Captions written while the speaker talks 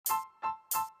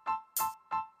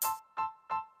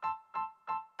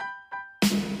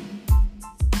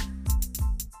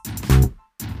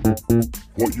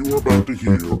What you are about to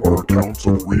hear are accounts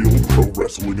of real pro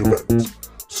wrestling events.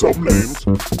 Some names,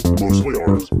 mostly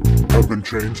ours, have been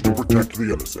changed to protect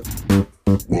the innocent.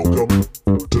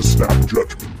 Welcome to Snap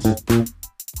Judgments.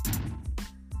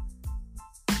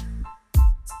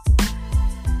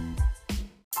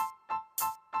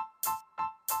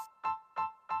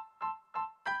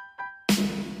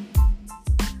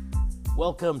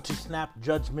 Welcome to Snap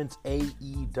Judgments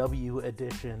AEW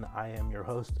edition. I am your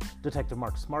host, Detective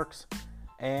Mark Smarks.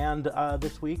 And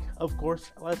this week, of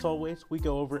course, as always, we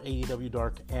go over AEW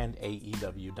Dark and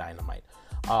AEW Dynamite.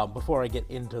 Before I get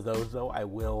into those, though, I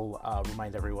will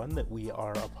remind everyone that we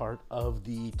are a part of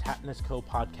the Tatnus Co.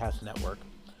 Podcast Network.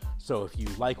 So if you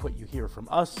like what you hear from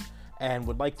us and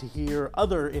would like to hear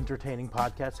other entertaining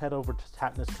podcasts, head over to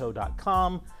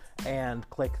tatnusco.com and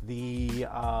click the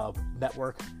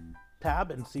network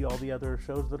tab and see all the other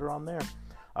shows that are on there.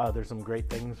 There's some great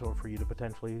things for you to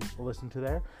potentially listen to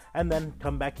there, and then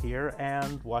come back here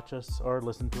and watch us or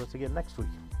listen to us again next week.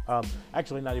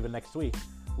 Actually, not even next week.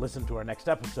 Listen to our next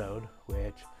episode,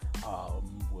 which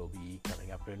will be coming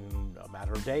up in a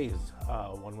matter of days,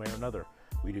 one way or another.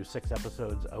 We do 6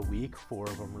 episodes a week, 4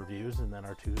 of them reviews, and then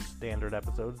our 2 standard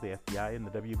episodes, the FBI and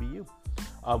the WBU.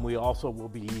 We also will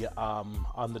be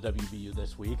on the WBU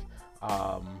this week,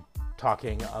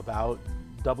 talking about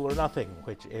Double or Nothing,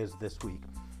 which is this week.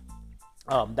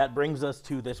 That brings us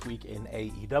to this week in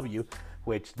AEW,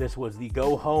 which this was the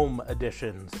go-home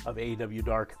editions of AEW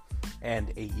Dark and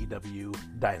AEW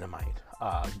Dynamite.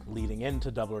 Leading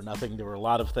into Double or Nothing, there were a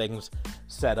lot of things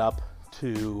set up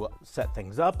to set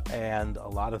things up, and a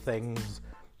lot of things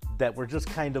that were just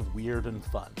kind of weird and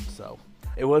fun. So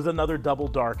it was another Double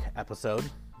Dark episode,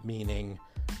 meaning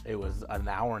it was an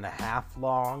hour and a half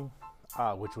long,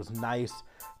 which was nice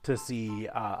to see,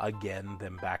 again,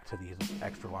 them back to these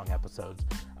extra long episodes.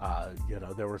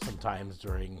 There were some times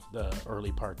during the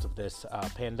early parts of this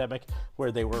pandemic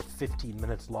where they were 15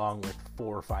 minutes long with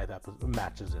 4 or 5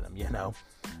 matches in them,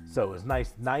 So it was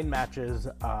nice. 9 matches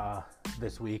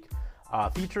this week,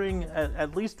 featuring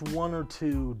at least 1 or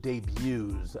 2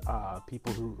 debuts,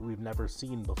 people who we've never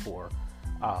seen before,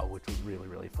 which was really,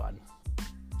 really fun.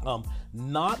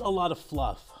 Not a lot of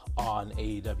fluff on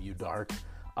AEW Dark.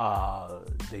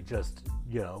 They just,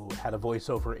 had a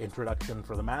voiceover introduction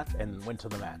for the match and went to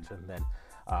the match. And then,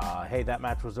 hey, that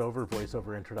match was over,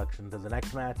 voiceover introduction to the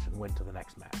next match, and went to the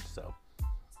next match. So,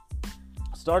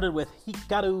 started with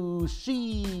Hikaru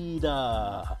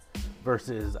Shida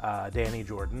versus Danny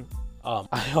Jordan.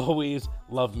 I always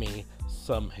love me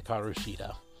some Hikaru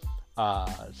Shida.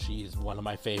 She's one of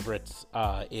my favorites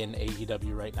in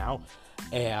AEW right now,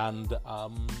 and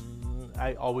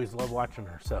I always love watching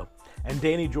her. So, and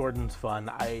Danny Jordan's fun.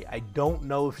 I don't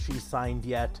know if she's signed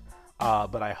yet,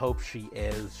 but I hope she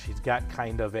is. She's got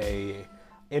kind of a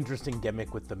interesting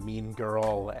gimmick with the Mean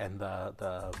Girl and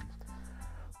the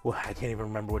I can't even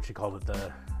remember what she called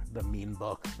it, the Mean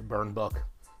Book, the Burn Book,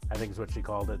 I think is what she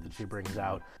called it, that she brings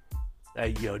out.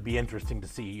 It'd be interesting to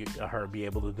see her be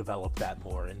able to develop that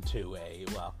more into a,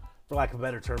 well, for lack of a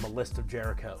better term, a List of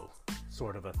Jericho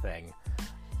sort of a thing.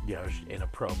 In a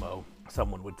promo,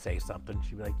 someone would say something.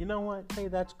 She'd be like, you know what? Hey,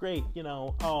 that's great.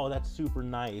 Oh, that's super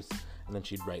nice. And then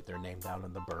she'd write their name down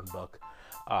in the burn book.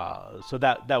 So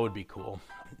that would be cool.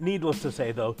 Needless to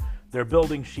say, though, they're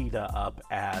building Shida up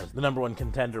as the number 1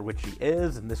 contender, which she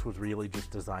is, and this was really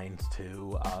just designed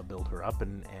to build her up,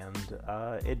 and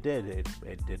it did.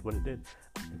 It did what it did.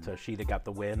 And so Shida got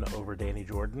the win over Danny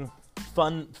Jordan.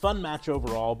 Fun match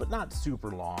overall, but not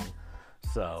super long.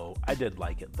 So I did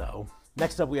like it, though.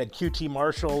 Next up, we had QT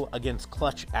Marshall against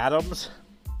Clutch Adams.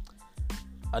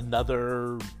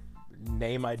 Another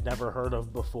name I'd never heard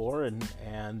of before, and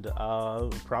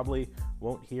probably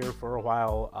won't hear for a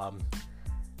while.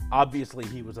 Obviously,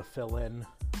 he was a fill-in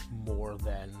more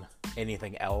than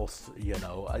anything else.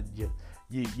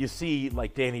 You see,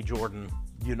 like Danny Jordan,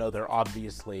 they're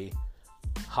obviously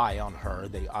high on her.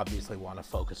 They obviously want to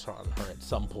focus on her at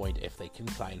some point if they can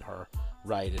sign her,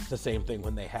 right? It's the same thing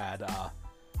when they had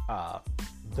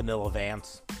Vanilla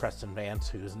Vance, Preston Vance,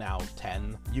 who's now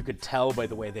 10. You could tell by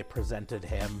the way they presented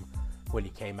him when he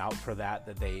came out for that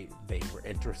they were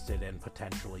interested in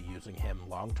potentially using him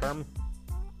long term.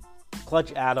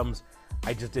 Clutch Adams,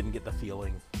 I just didn't get the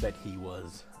feeling that he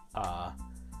was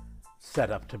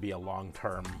set up to be a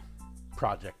long-term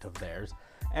project of theirs.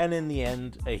 And in the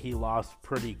end, he lost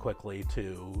pretty quickly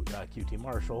to QT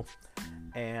Marshall.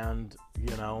 And,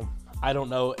 I don't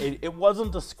know. It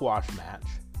wasn't a squash match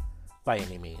by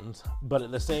any means. But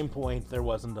at the same point, there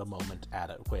wasn't a moment at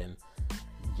it when,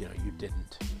 you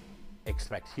didn't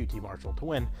expect QT Marshall to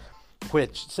win.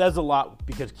 which says a lot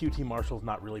because QT Marshall's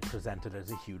not really presented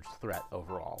as a huge threat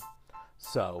overall.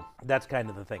 So that's kind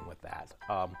of the thing with that.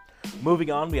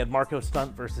 Moving on, we had Marco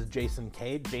Stunt versus Jason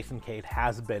Cade. Jason Cade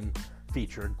has been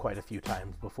featured quite a few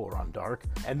times before on Dark,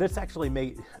 and this actually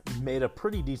made a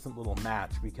pretty decent little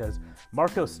match because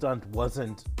Marco Stunt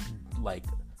wasn't like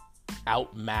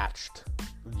outmatched,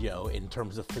 in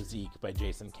terms of physique by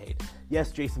Jason Cade.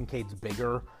 Yes, Jason Cade's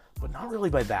bigger, but not really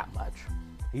by that much.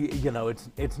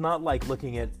 It's not like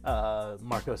looking at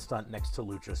Marco Stunt next to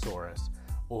Luchasaurus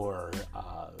or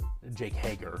Jake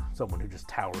Hager, someone who just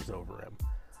towers over him.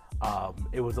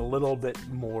 It was a little bit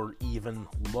more even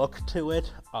look to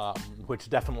it, which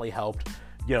definitely helped.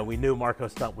 We knew Marco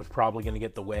Stunt was probably going to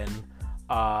get the win,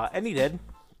 and he did.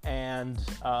 And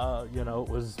it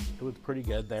was pretty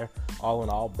good there. All in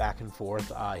all, back and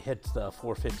forth. Hit the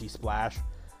 450 splash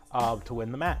to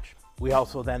win the match. We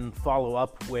also then follow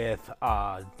up with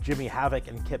Jimmy Havoc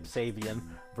and Kip Sabian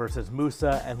versus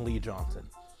Musa and Lee Johnson.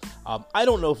 I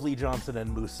don't know if Lee Johnson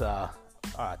and Musa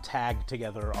tag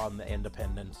together on the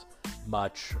independents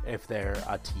much, if they're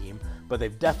a team, but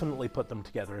they've definitely put them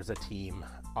together as a team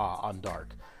on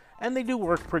Dark. And they do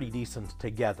work pretty decent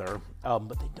together,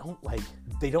 but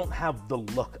they don't have the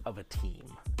look of a team.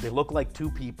 They look like two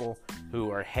people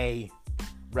who are, hey,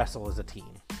 wrestle as a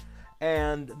team.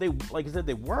 And they, like I said,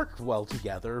 they worked well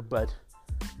together, but,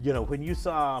 when you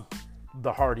saw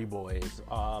the Hardy Boys,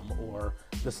 or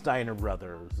the Steiner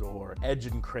Brothers, or Edge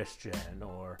and Christian,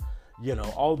 or,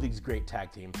 all these great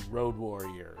tag teams, Road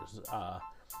Warriors,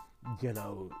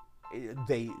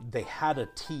 they had a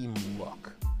team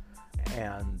look.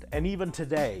 And even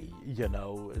today,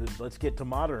 let's get to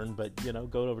modern, but,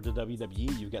 go over to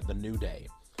WWE, you've got the New Day.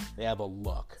 They have a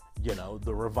look.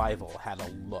 The Revival had a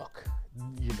look.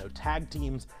 Tag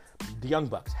teams, the Young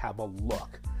Bucks have a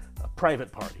look. A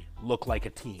Private Party look like a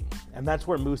team. And that's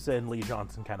where Musa and Lee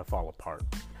Johnson kind of fall apart.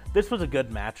 This was a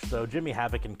good match, though. Jimmy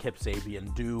Havoc and Kip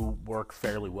Sabian do work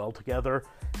fairly well together.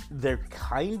 They're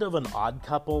kind of an odd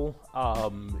couple,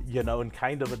 and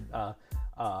kind of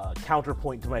a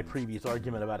counterpoint to my previous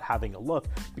argument about having a look,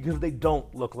 because they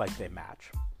don't look like they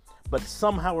match. But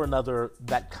somehow or another,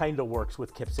 that kind of works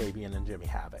with Kip Sabian and Jimmy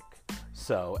Havoc.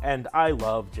 So, and I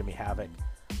love Jimmy Havoc.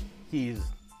 He's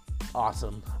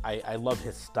awesome. I love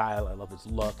his style. I love his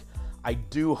look. I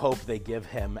do hope they give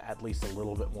him at least a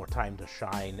little bit more time to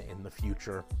shine in the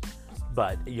future.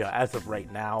 But, as of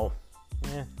right now,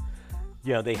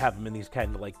 they have him in these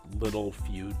kind of like little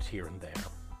feuds here and there.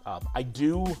 I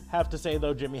do have to say,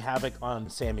 though, Jimmy Havoc on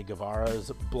Sammy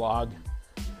Guevara's blog,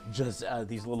 just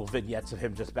these little vignettes of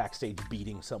him just backstage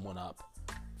beating someone up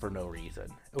for no reason.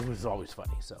 It was always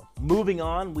funny. So moving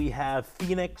on, we have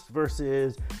Phoenix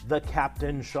versus the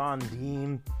Captain Shawn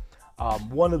Dean.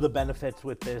 One of the benefits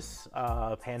with this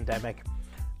pandemic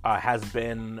has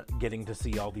been getting to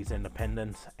see all these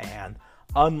independents, and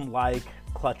unlike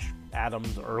Clutch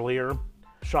Adams earlier,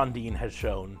 Shawn Dean has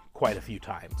shown quite a few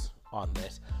times on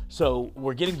this. So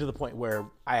we're getting to the point where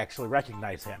I actually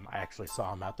recognize him. I actually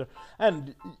saw him out there,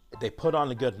 and they put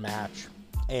on a good match,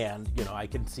 and I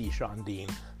can see Shawn Dean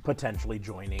potentially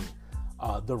joining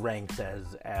the ranks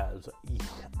as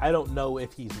I don't know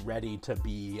if he's ready to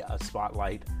be a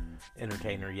spotlight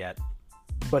entertainer yet,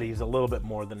 but he's a little bit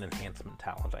more than enhancement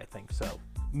talent, I think. So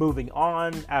moving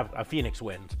on, Phoenix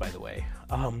wins, by the way.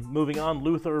 Moving on,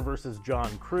 Luther versus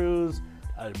John Cruz.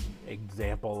 An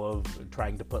example of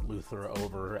trying to put Luther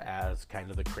over as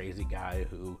kind of the crazy guy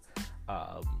who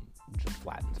just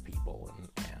flattens people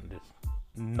and is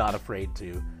not afraid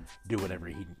to do whatever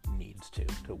he needs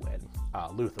to win.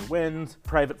 Luther wins.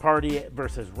 Private Party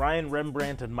versus Ryan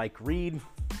Rembrandt and Mike Reed.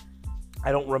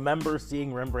 I don't remember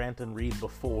seeing Rembrandt and Reed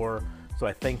before, so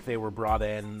I think they were brought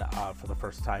in for the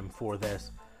first time for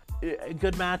this. A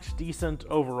good match, decent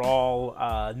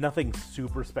overall. Nothing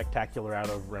super spectacular out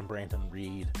of Rembrandt and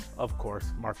Reed. Of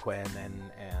course, Mark Quinn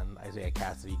and Isaiah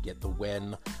Cassidy get the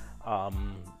win.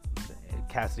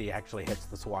 Cassidy actually hits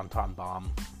the Swanton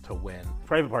Bomb to win.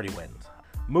 Private Party wins.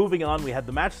 Moving on, we had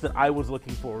the match that I was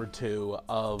looking forward to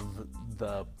of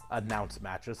the announced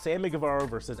matches. Sammy Guevara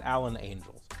versus Alan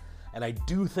Angels. And I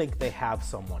do think they have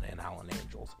someone in Alan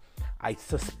Angels. I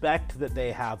suspect that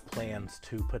they have plans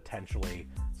to potentially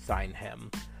sign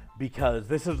him, because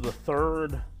this is the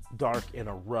third Dark in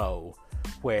a row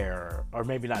where, or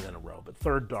maybe not in a row, but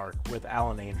third Dark with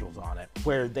Alan Angels on it,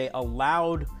 where they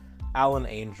allowed Alan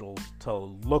Angels to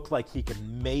look like he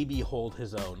can maybe hold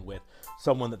his own with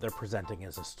someone that they're presenting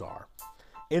as a star.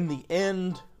 In the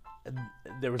end,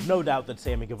 there was no doubt that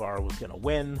Sammy Guevara was going to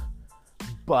win,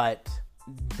 but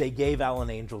they gave Alan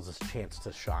Angels a chance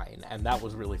to shine, and that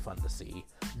was really fun to see.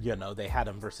 You know, they had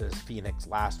him versus Phoenix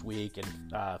last week,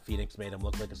 and Phoenix made him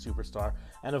look like a superstar.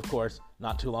 And of course,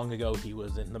 not too long ago, he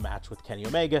was in the match with Kenny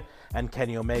Omega, and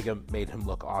Kenny Omega made him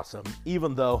look awesome.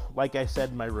 Even though, like I said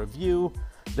in my review,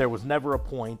 there was never a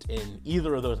point in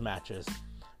either of those matches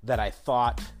that I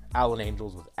thought Alan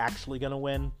Angels was actually going to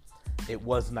win. It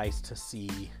was nice to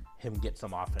see him get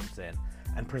some offense in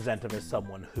and present him as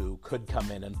someone who could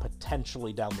come in and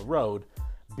potentially down the road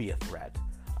be a threat.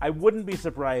 I wouldn't be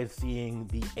surprised seeing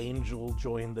the Angel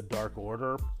join the Dark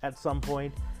Order at some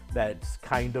point. That's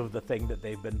kind of the thing that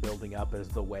they've been building up as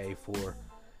the way for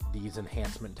these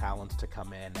enhancement talents to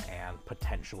come in and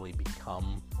potentially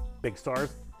become big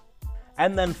stars.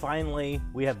 And then finally,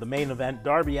 we have the main event,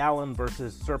 Darby Allin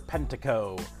versus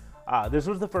Serpentico. This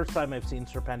was the first time I've seen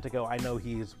Serpentico. I know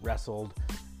he's wrestled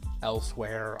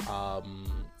elsewhere.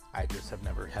 I just have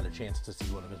never had a chance to see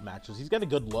one of his matches. He's got a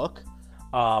good look,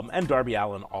 and Darby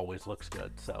Allin always looks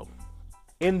good. So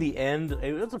in the end,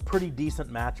 it was a pretty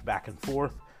decent match back and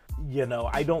forth. You know,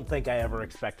 I don't think I ever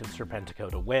expected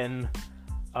Serpentico to win.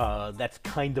 That's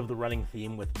kind of the running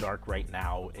theme with Dark right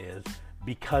now, is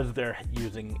because they're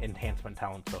using enhancement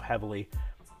talent so heavily,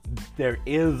 there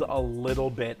is a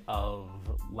little bit of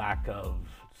lack of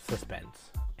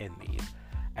suspense in these.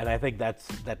 And I think that's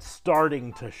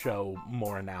starting to show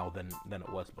more now than it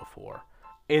was before.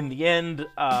 In the end,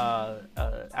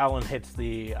 Allin hits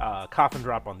the coffin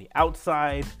drop on the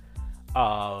outside,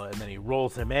 and then he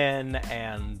rolls him in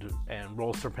and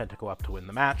rolls Serpentico up to win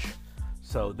the match.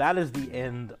 So that is the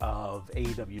end of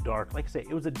AEW Dark. Like I say,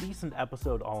 it was a decent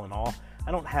episode all in all.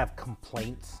 I don't have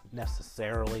complaints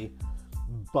necessarily,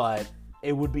 but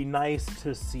it would be nice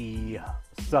to see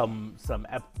some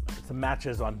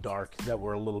matches on Dark that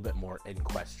were a little bit more in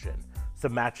question.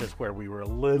 Some matches where we were a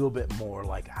little bit more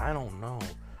like, I don't know,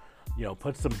 you know,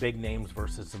 put some big names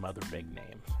versus some other big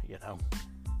names, you know.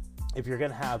 If you're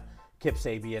going to have Kip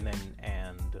Sabian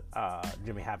and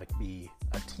Jimmy Havoc be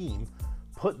a team,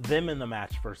 put them in the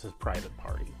match versus Private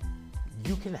Party.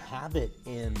 You can have it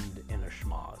in a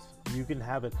schmoz. You can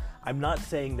have it. I'm not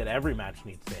saying that every match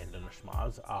needs to end in a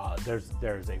schmoz.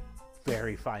 There's a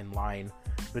very fine line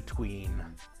between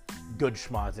good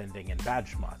schmoz ending and bad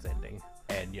schmoz ending.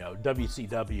 And, you know,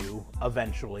 WCW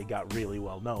eventually got really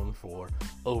well known for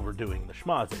overdoing the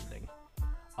schmoz ending.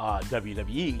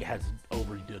 WWE has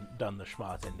overdone the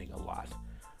schmoz ending a lot.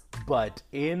 But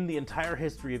in the entire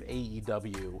history of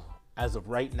AEW, as of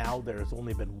right now, there has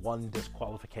only been one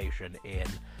disqualification in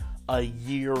a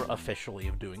year officially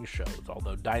of doing shows,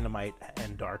 although Dynamite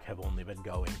and Dark have only been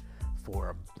going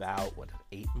for about,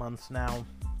 8 months now.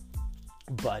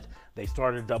 But they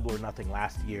started Double or Nothing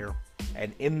last year,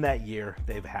 and in that year,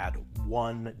 they've had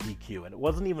one DQ. And it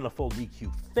wasn't even a full DQ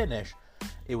finish.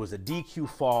 It was a DQ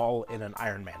fall in an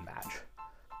Iron Man match.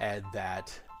 And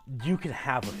that you could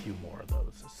have a few more of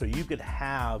those. So you could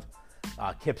have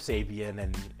Kip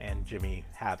Sabian and Jimmy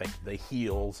Havoc, the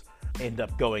heels, end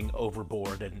up going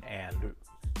overboard and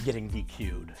getting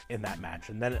DQ'd in that match.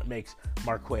 And then it makes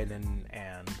Mark Quinn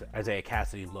and Isaiah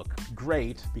Cassidy look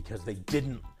great because they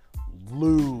didn't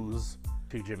lose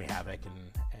to Jimmy Havoc.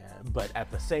 But at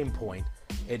the same point,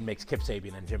 it makes Kip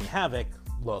Sabian and Jimmy Havoc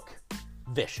look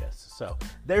vicious. So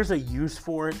there's a use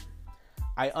for it.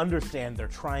 I understand they're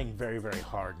trying very, very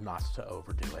hard not to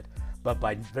overdo it. But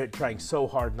by trying so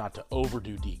hard not to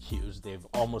overdo DQs, they've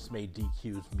almost made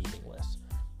DQs meaningless.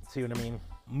 See what I mean?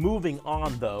 Moving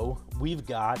on, though, we've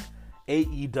got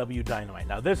AEW Dynamite.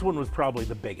 Now, this one was probably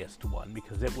the biggest one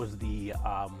because it was the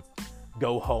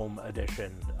go-home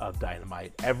edition of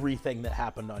Dynamite. Everything that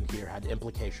happened on here had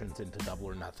implications into Double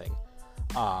or Nothing.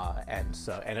 And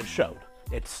it showed.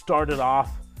 It started off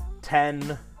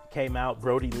 10 came out,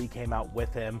 Brody Lee came out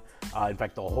with him. In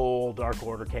fact, the whole Dark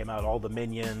Order came out, all the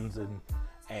minions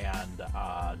and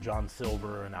John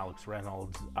Silver and Alex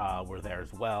Reynolds were there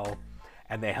as well.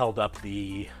 And they held up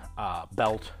the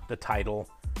belt, the title,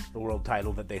 the world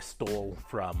title that they stole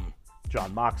from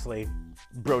Jon Moxley.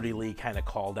 Brody Lee kind of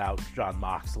called out Jon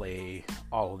Moxley,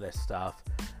 all of this stuff.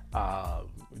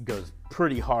 Goes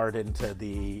pretty hard into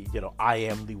the, I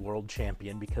am the world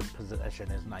champion because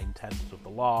possession is 9/10 of the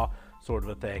law, sort of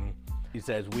a thing. He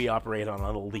says, we operate on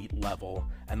an elite level,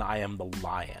 and I am the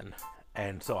lion.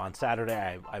 And so on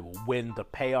Saturday, I will win to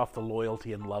pay off the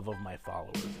loyalty and love of my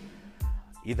followers.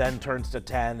 He then turns to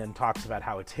 10 and talks about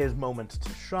how it's his moment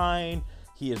to shine.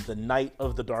 He is the knight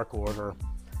of the Dark Order,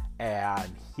 and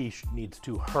he needs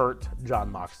to hurt Jon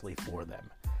Moxley for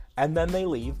them. And then they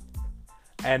leave,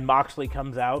 and Moxley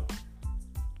comes out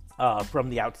from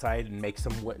the outside and makes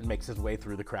his way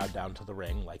through the crowd down to the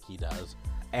ring like he does.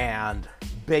 And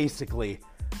basically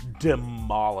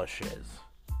demolishes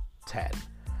 10.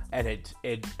 And it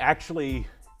actually,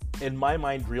 in my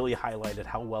mind, really highlighted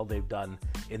how well they've done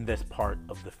in this part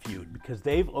of the feud, because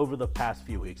they've, over the past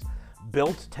few weeks,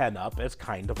 built 10 up as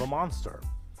kind of a monster.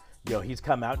 You know, he's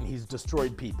come out and he's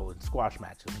destroyed people in squash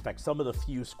matches. In fact, some of the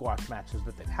few squash matches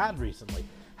that they've had recently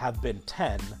have been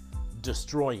 10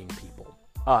 destroying people.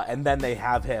 And then they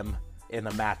have him in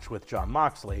a match with Jon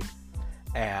Moxley,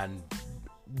 and,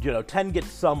 you know, 10 gets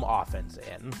some offense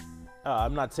in.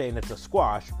 I'm not saying it's a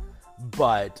squash,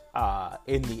 but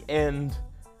in the end,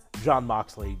 Jon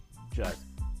Moxley just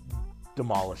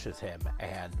demolishes him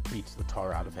and beats the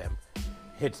tar out of him,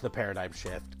 hits the paradigm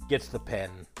shift, gets the pin,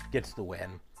 gets the win.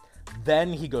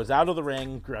 Then he goes out of the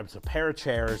ring, grabs a pair of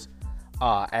chairs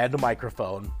and a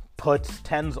microphone, puts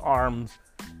 10's arms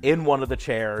in one of the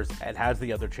chairs and has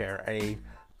the other chair, and he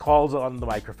calls on the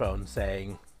microphone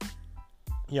saying,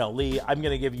 you know, Lee, I'm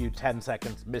going to give you 10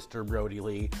 seconds, Mr. Brody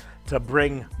Lee, to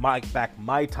bring back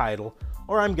my title,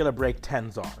 or I'm going to break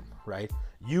 10's arm, right?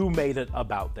 You made it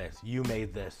about this. You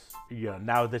made this, you know,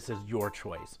 now this is your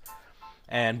choice.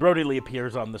 And Brody Lee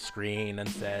appears on the screen and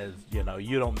says, you know,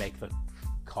 you don't make the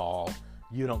call.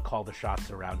 You don't call the shots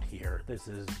around here. This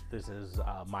is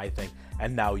my thing.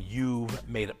 And now you've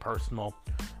made it personal.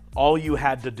 All you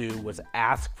had to do was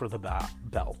ask for the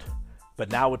belt,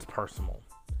 but now it's personal.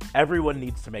 Everyone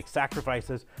needs to make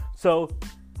sacrifices, so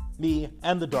me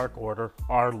and the Dark Order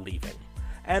are leaving.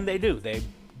 And they do. They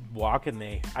walk and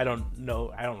I don't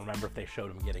remember if they showed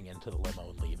them getting into the limo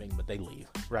and leaving, but they leave,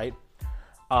 right?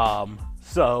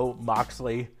 So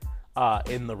Moxley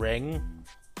in the ring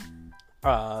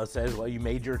says, well, you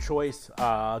made your choice.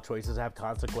 Choices have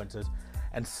consequences,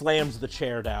 and slams the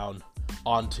chair down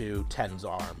onto 10's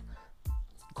arm,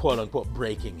 quote unquote,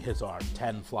 breaking his arm.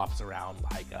 10 flops around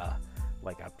like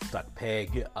a stuck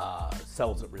pig,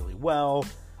 sells it really well.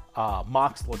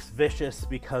 Mox looks vicious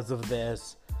because of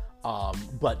this,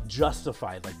 but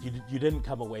justified. Like, you didn't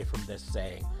come away from this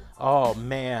saying, oh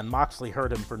man, Moxley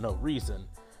hurt him for no reason.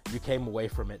 You came away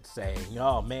from it saying,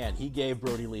 oh man, he gave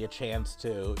Brody Lee a chance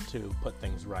to put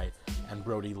things right, and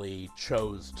Brody Lee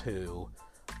chose to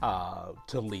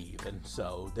leave. And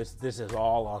so this is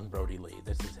all on Brody Lee.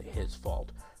 This is his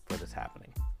fault for this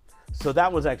happening. So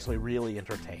that was actually really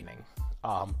entertaining.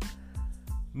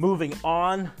 Moving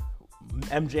on,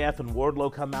 MJF and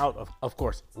Wardlow come out. Of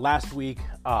course, last week,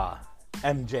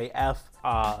 MJF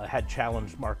had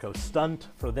challenged Marco Stunt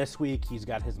for this week. He's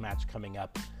got his match coming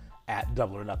up at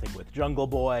Double or Nothing with Jungle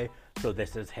Boy. So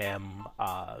this is him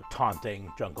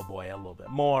taunting Jungle Boy a little bit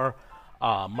more.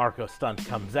 Marco Stunt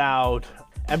comes out.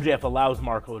 MJF allows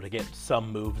Marco to get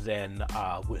some moves in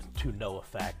to no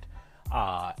effect.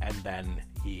 And then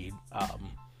he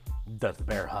does the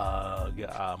bear hug.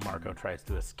 Marco tries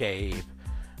to escape,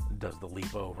 does the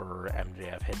leap over.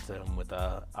 MJF hits him with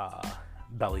a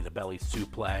belly-to-belly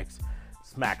suplex,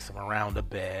 smacks him around a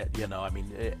bit. You know, I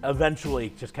mean,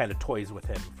 eventually just kind of toys with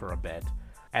him for a bit.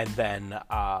 And then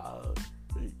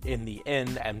in the end,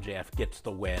 MJF gets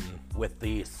the win with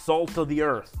the Salt of the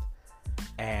Earth.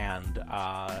 And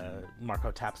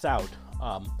Marco taps out.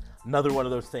 Another one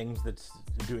of those things that's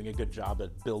doing a good job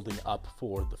at building up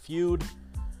for the feud,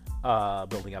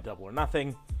 building up Double or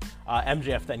Nothing.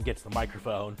 MJF then gets the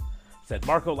microphone, said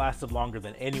Marco lasted longer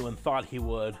than anyone thought he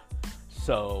would,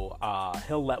 so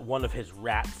he'll let one of his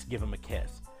rats give him a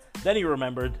kiss. Then he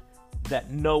remembered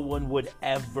that no one would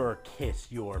ever kiss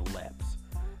your lips.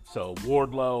 So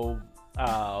Wardlow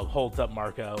holds up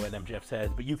Marco, and MJF says,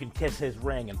 but you can kiss his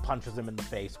ring, and punches him in the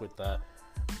face with the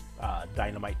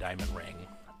Dynamite Diamond ring.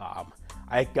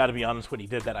 I gotta be honest, when he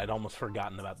did that, I'd almost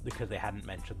forgotten about, because they hadn't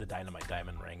mentioned the Dynamite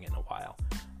Diamond ring in a while.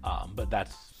 But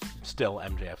that's still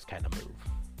MJF's kind of move.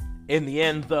 In the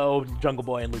end, though, Jungle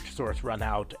Boy and Luchasaurus run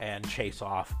out and chase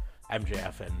off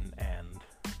MJF and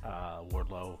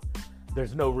Wardlow.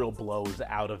 There's no real blows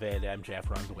out of it. MJF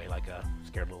runs away like a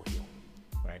scared little heel,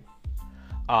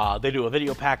 right? They do a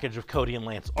video package of Cody and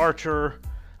Lance Archer.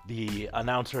 The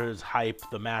announcers hype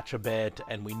the match a bit,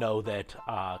 and we know that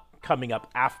coming up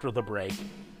after the break,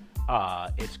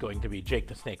 it's going to be Jake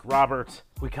the Snake Roberts.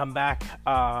 We come back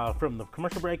from the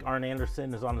commercial break. Arn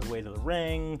Anderson is on his way to the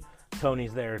ring.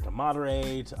 Tony's there to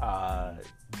moderate.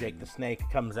 Jake the Snake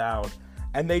comes out.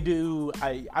 And they do,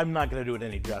 I'm not going to do it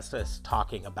any justice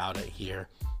talking about it here,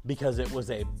 because it was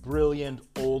a brilliant,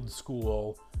 old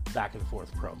school back and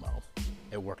forth promo.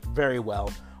 It worked very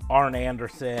well. Arn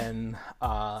Anderson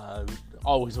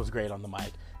always was great on the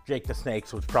mic. Jake the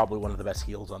Snake was probably one of the best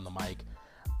heels on the mic.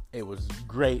 It was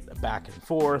great back and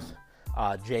forth.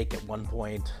 Jake at one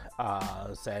point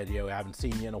said, I haven't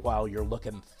seen you in a while, you're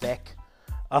looking thick,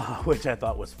 which I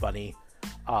thought was funny.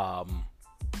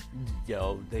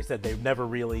 They said they've never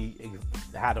really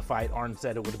had a fight. Arn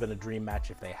said it would have been a dream match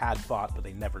if they had fought, but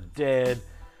they never did.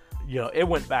 It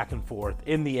went back and forth.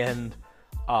 In the end,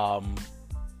 Arn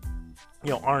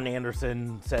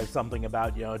Anderson says something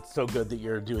about, it's so good that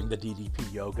you're doing the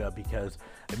DDP yoga because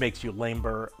it makes you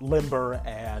limber,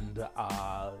 and,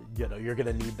 you're going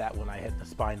to need that when I hit the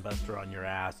spine buster on your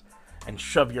ass and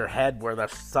shove your head where the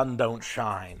sun don't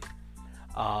shine.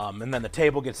 And then the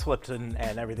table gets flipped and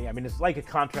everything. I mean, it's like a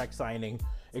contract signing,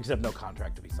 except no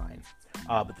contract to be signed.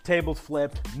 But the table's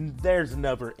flipped. There's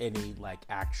never any,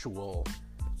 actual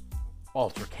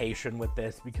altercation with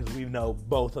this because we know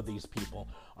both of these people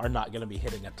are not going to be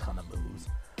hitting a ton of moves.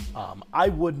 I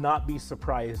would not be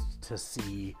surprised to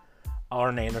see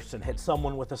Arn Anderson hit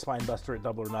someone with a spine buster at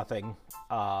Double or Nothing.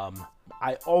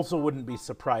 I also wouldn't be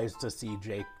surprised to see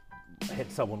Jake hit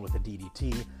someone with a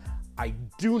DDT. I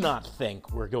do not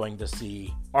think we're going to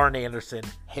see Arn Anderson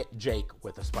hit Jake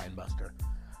with a spine buster.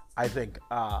 I think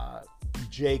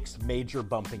Jake's major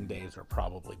bumping days are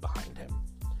probably behind him.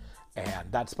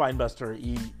 And that spine buster,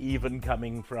 even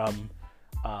coming from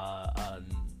an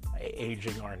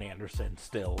aging Arn Anderson,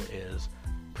 still is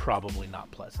probably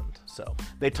not pleasant. So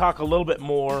they talk a little bit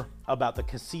more about the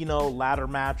casino ladder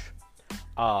match.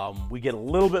 We get a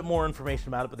little bit more information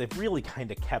about it, but they've really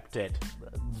kind of kept it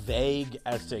vague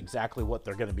as to exactly what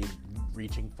they're going to be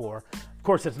reaching for. Of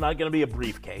course, it's not going to be a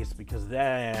briefcase because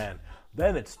then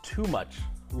it's too much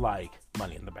like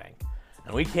Money in the Bank.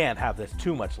 And we can't have this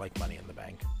too much like Money in the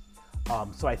Bank.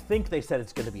 So I think they said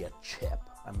it's going to be a chip.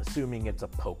 I'm assuming it's a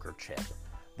poker chip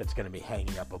that's going to be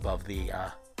hanging up above the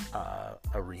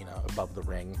arena, above the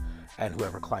ring, and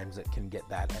whoever climbs it can get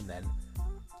that and then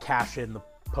cash in the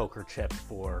poker chip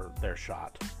for their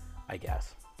shot, I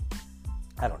guess.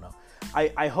 I don't know.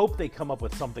 I hope they come up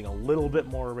with something a little bit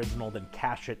more original than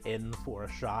cash it in for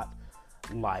a shot,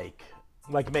 like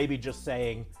maybe just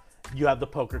saying you have the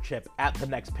poker chip at the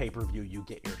next pay-per-view, you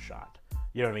get your shot.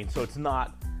 You know what I mean? So it's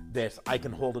not this, I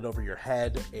can hold it over your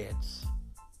head.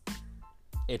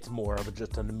 It's more of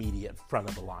just an immediate front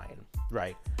of the line,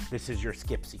 right? This is your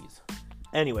skipsies.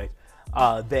 Anyways,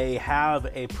 they have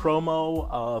a promo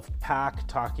of Pac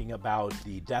talking about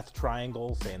the Death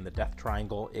Triangle, saying the Death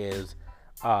Triangle is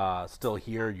still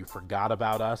here. You forgot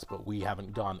about us, but we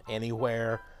haven't gone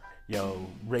anywhere.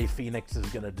 Rey Fenix is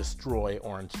going to destroy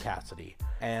Orange Cassidy.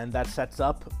 And that sets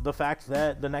up the fact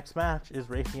that the next match is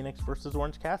Rey Fenix versus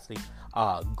Orange Cassidy.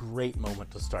 Great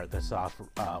moment to start this off.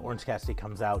 Orange Cassidy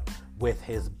comes out with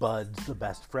his buds, the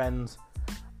best friends.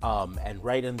 And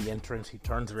right in the entrance, he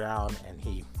turns around and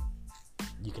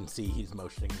you can see he's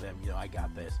motioning to them, I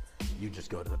got this. You just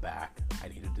go to the back. I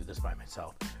need to do this by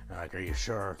myself. And they're like, are you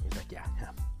sure? He's like, yeah.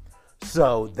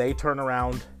 So they turn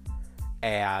around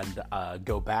and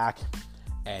go back,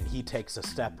 and he takes a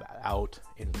step out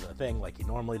into the thing like he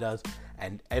normally does.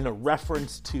 And in a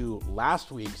reference to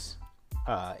last week's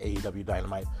AEW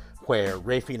Dynamite, where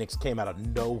Rey Fenix came out of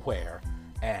nowhere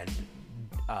and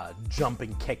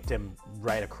jumping kicked him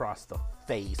right across the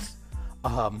face.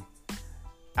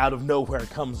 Out of nowhere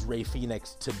comes Rey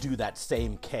Fenix to do that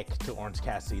same kick to Orange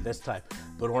Cassidy this time,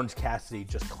 but Orange Cassidy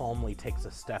just calmly takes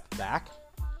a step back,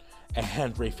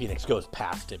 and Rey Fenix goes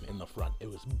past him in the front. It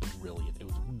was brilliant. It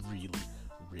was really,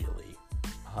 really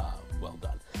well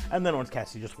done. And then Orange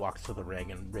Cassidy just walks to the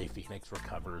ring, and Rey Fenix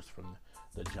recovers from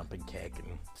the jumping kick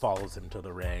and follows him to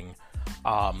the ring.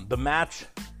 The match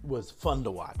was fun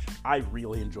to watch. I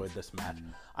really enjoyed this match.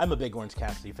 I'm a big Orange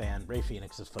Cassidy fan. Rey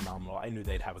Fenix is phenomenal. I knew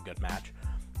they'd have a good match.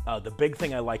 The big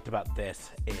thing I liked about this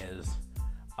is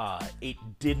it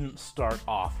didn't start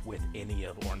off with any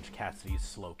of Orange Cassidy's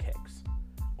slow kicks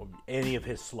or any of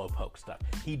his slow poke stuff.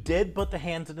 He did put the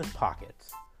hands in his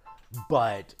pockets,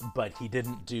 but he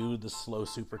didn't do the slow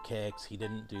super kicks. He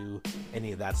didn't do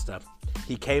any of that stuff.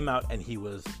 He came out and he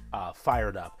was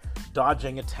fired up,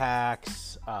 dodging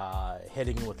attacks,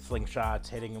 hitting him with slingshots,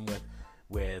 hitting him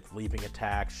with leaping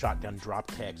attacks, shotgun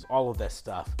drop kicks, all of this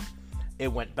stuff.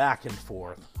 It went back and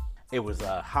forth. It was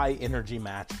a high energy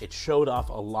match. It showed off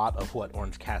a lot of what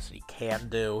Orange Cassidy can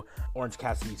do. Orange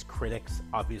Cassidy's critics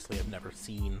obviously have never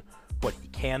seen what he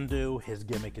can do. His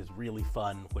gimmick is really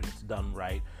fun when it's done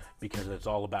right because it's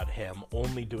all about him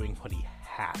only doing what he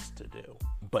has to do,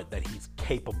 but that he's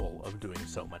capable of doing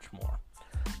so much more.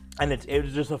 And it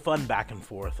was just a fun back and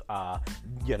forth.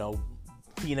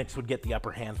 Phoenix would get the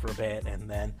upper hand for a bit, and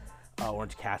then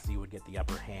Orange Cassidy would get the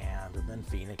upper hand, and then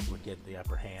Phoenix would get the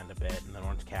upper hand a bit, and then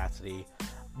Orange Cassidy,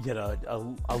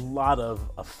 a lot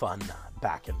of fun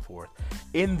back and forth.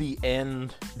 In the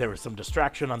end, there was some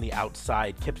distraction on the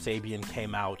outside. Kip Sabian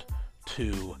came out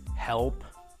to help.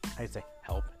 I say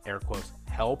help, air quotes,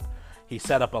 help. He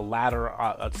set up a ladder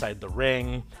outside the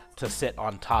ring to sit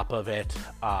on top of it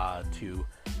to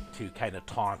kind of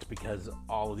taunt, because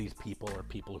all of these people are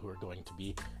people who are going to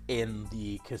be in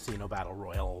the Casino Battle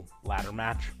Royal ladder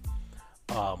match.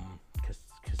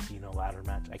 Casino ladder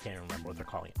match. I can't even remember what they're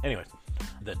calling it. Anyways,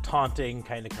 the taunting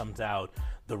kind of comes out.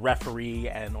 The referee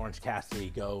and Orange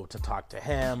Cassidy go to talk to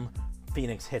him.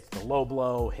 Phoenix hits the low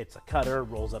blow, hits a cutter,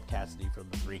 rolls up Cassidy for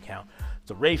the 3 count.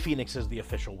 So Rey Fenix is the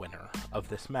official winner of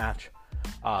this match.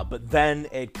 But then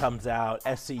it comes out,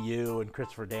 SCU and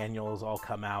Christopher Daniels all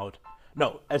come out.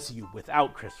 No, SCU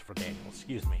without Christopher Daniels,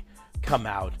 come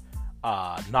out,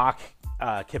 knock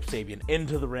Kip Sabian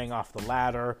into the ring off the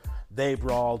ladder. They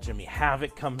brawl. Jimmy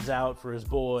Havoc comes out for his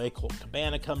boy. Colt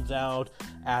Cabana comes out,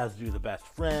 as do the Best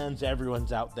Friends.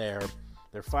 Everyone's out there.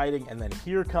 They're fighting, and then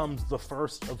here comes the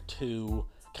first of 2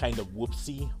 kind of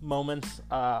whoopsie moments,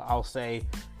 I'll say,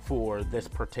 for this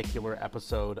particular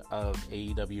episode of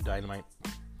AEW Dynamite.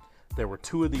 There were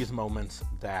 2 of these moments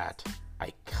that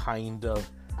I kind of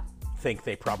think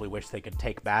they probably wish they could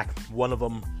take back. One of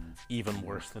them even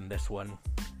worse than this one.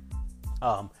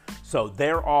 So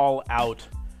they're all out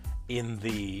in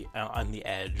the on the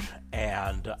edge,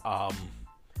 and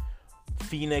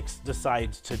Phoenix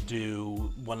decides to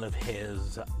do one of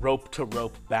his rope to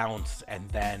rope bounce and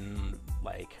then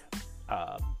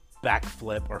back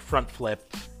flip or front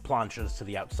flip planches to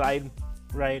the outside,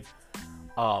 right?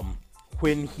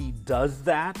 When he does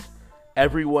that,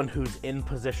 everyone who's in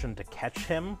position to catch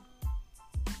him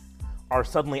are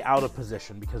suddenly out of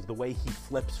position, because the way he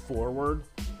flips forward,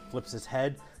 flips his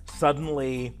head,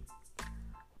 suddenly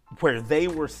where they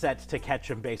were set to catch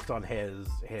him based on his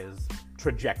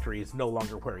trajectory is no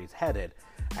longer where he's headed,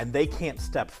 and they can't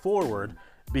step forward,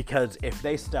 because if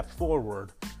they step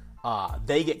forward,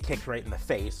 they get kicked right in the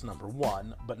face, number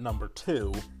 1, but number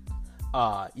 2,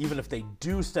 even if they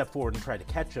do step forward and try to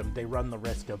catch him, they run the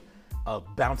risk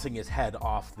of bouncing his head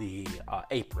off the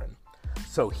apron.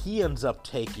 So he ends up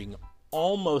taking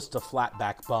almost a flat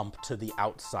back bump to the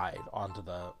outside onto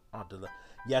the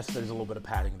yes, there's a little bit of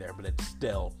padding there, but it's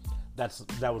still,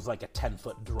 that was like a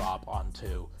 10-foot drop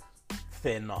onto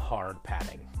thin, hard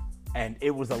padding. And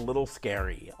it was a little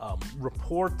scary.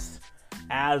 Reports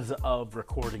as of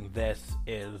recording this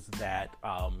is that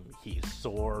he's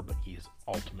sore, but he's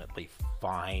ultimately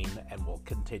fine and will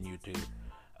continue to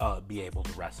be able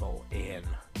to wrestle in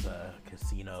the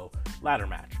Casino ladder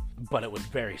match. But it was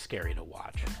very scary to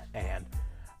watch. And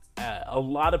a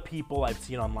lot of people I've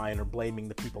seen online are blaming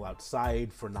the people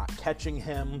outside for not catching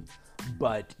him,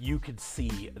 but you could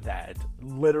see that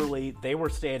literally they were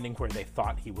standing where they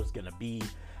thought he was going to be,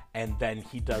 and then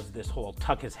he does this whole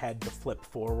tuck his head to flip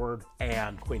forward,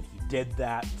 and when he did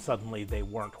that, suddenly they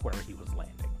weren't where he was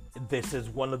landing. This is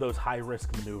one of those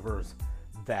high-risk maneuvers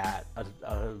that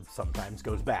sometimes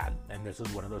goes bad, and this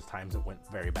is one of those times it went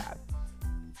very bad.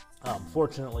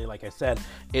 Fortunately, like I said,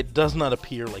 it does not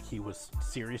appear like he was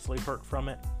seriously hurt from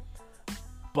it,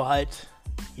 but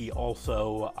he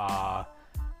also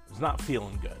was not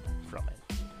feeling good from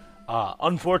it.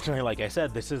 Unfortunately, like I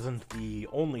said, this isn't the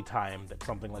only time that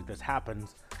something like this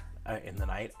happens in the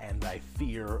night, and I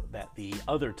fear that the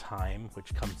other time,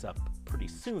 which comes up pretty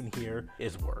soon here,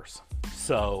 is worse.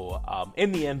 So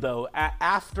in the end, though,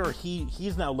 after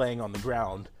he's now laying on the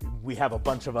ground, we have a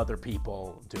bunch of other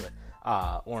people do it.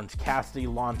 Orange Cassidy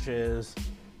launches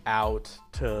out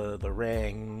to the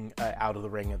ring, out of the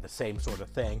ring at the same sort of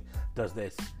thing, does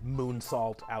this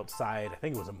moonsault outside. I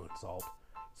think it was a moonsault.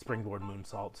 Springboard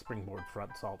moonsault, springboard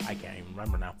front salt. I can't even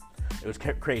remember now. It was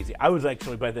crazy. I was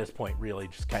actually, by this point, really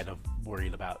just kind of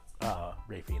worried about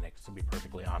Rey Fenix, to be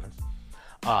perfectly honest.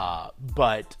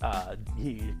 But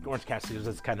Orange Cassidy does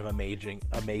this kind of amazing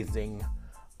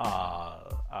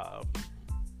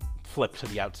flip to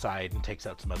the outside and takes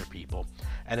out some other people.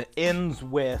 And it ends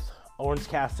with Orange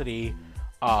Cassidy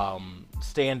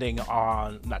sitting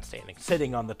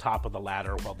on the top of the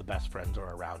ladder while the Best Friends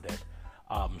are around it,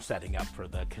 setting up for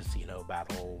the Casino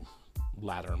Battle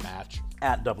ladder match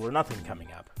at Double or Nothing coming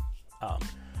up.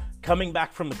 Coming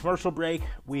back from the commercial break,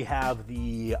 we have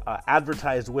the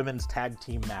advertised women's tag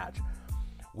team match.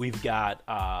 We've got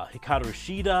Hikaru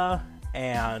Shida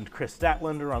and Chris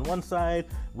Statlander on one side.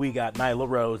 We got Nyla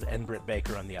Rose and Britt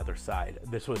Baker on the other side.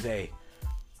 This was a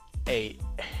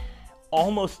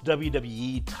almost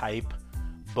WWE type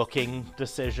booking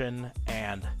decision,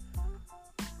 and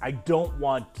I don't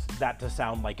want that to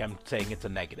sound like I'm saying it's a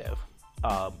negative.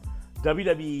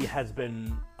 WWE has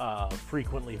been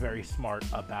frequently very smart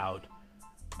about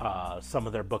some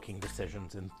of their booking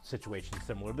decisions in situations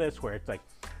similar to this, where it's like,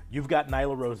 you've got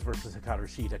Nyla Rose versus Hikaru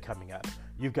Shida coming up.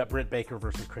 You've got Britt Baker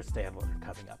versus Chris Statlander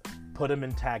coming up. Put them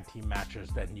in tag team matches,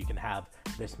 then you can have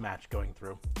this match going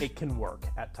through. It can work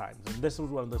at times, and this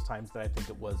was one of those times that I think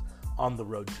it was on the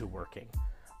road to working.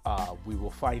 We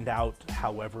will find out,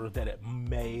 however, that it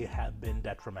may have been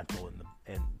detrimental in the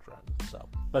end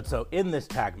run. So in this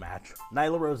tag match,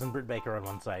 Nyla Rose and Britt Baker on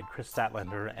one side, Chris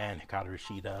Statlander and Hikaru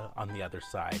Shida on the other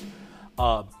side.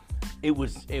 It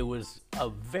was a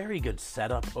very good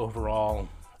setup overall.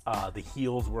 The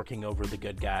heels working over the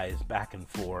good guys back and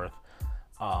forth.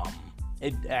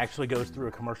 It actually goes through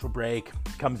a commercial break,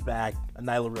 comes back.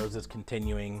 Nyla Rose is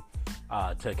continuing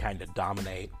to kind of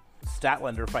dominate.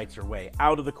 Statlander fights her way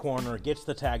out of the corner, gets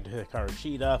the tag to Hikaru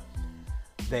Shida.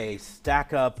 They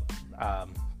stack up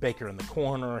Baker in the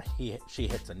corner. She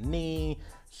hits a knee.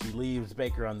 She leaves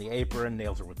Baker on the apron,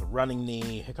 nails her with the running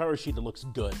knee. Hikaru Shida looks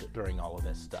good during all of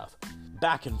this stuff.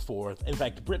 Back and forth. In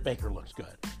fact, Britt Baker looked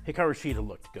good. Hikaru Shida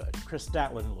looked good. Chris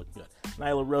Statlander looked good.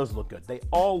 Nyla Rose looked good. They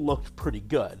all looked pretty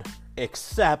good,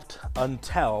 except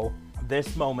until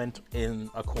this moment in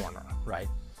a corner, right?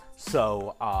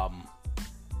 So,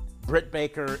 Britt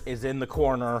Baker is in the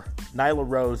corner. Nyla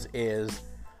Rose is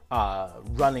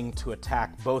running to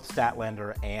attack both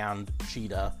Statlander and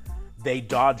Shida. They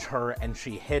dodge her, and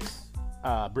she hits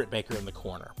Britt Baker in the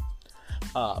corner.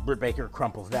 Britt Baker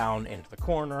crumples down into the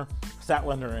corner.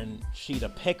 Statlander and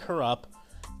Shida pick her up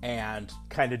and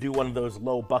kind of do one of those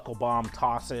low buckle bomb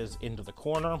tosses into the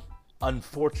corner.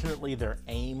 Unfortunately, their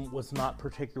aim was not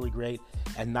particularly great,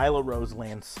 and Nyla Rose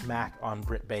lands smack on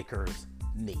Britt Baker's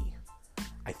knee.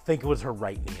 I think it was her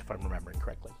right knee, if I'm remembering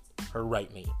correctly. Her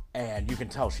right knee. And you can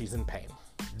tell she's in pain.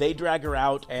 They drag her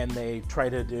out, and they try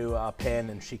to do a pin,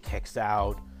 and she kicks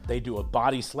out. They do a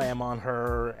body slam on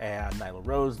her, and Nyla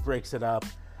Rose breaks it up.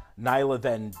 Nyla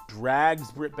then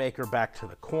drags Britt Baker back to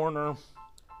the corner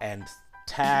and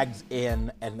tags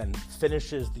in, and then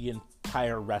finishes the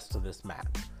entire rest of this match.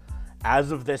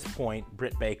 As of this point,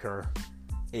 Britt Baker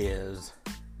is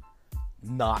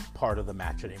not part of the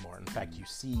match anymore. In fact, you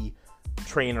see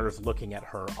trainers looking at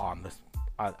her on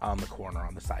the corner,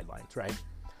 on the sidelines, right?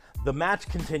 The match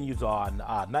continues on.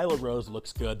 Nyla Rose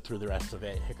looks good through the rest of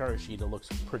it. Hikaru Shida looks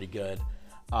pretty good.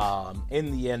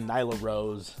 In the end, Nyla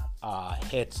Rose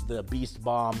hits the Beast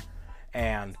Bomb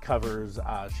and covers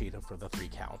Shida for the 3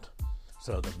 count.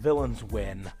 So the villains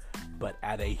win, but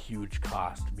at a huge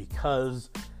cost, because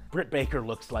Britt Baker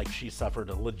looks like she suffered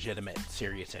a legitimate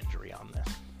serious injury on this.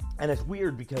 And it's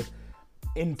weird because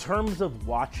in terms of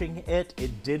watching it,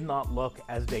 it did not look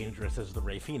as dangerous as the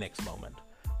Rey Fenix moment.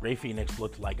 Rey Fenix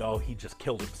looked like, oh, he just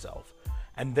killed himself.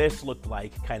 And this looked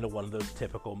like kind of one of those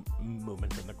typical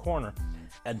movements in the corner,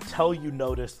 until you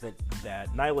notice that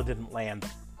Nyla didn't land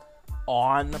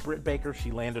on Britt Baker.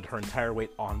 She landed her entire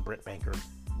weight on Britt Baker's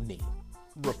knee.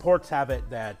 Reports have it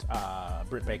that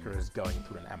Britt Baker is going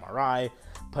through an MRI,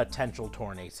 potential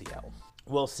torn ACL.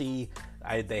 We'll see.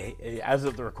 As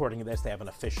of the recording of this, they haven't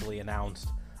officially announced.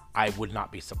 I would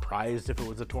not be surprised if it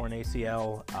was a torn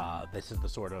ACL. This is the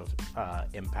sort of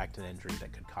impact and injury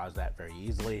that could cause that very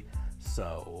easily.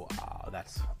 So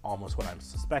that's almost what I'm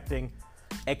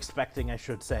expecting, I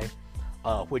should say.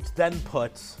 Which then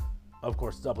puts, of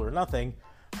course, Double or Nothing,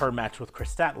 her match with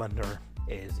Chris Statlander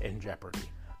is in jeopardy.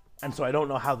 And so I don't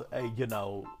know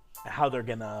how they're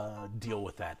gonna deal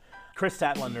with that. Chris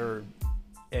Statlander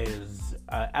is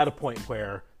at a point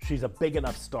where she's a big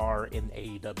enough star in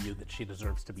AEW that she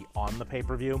deserves to be on the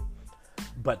pay-per-view,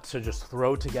 but to just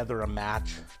throw together a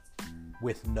match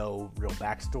with no real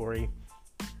backstory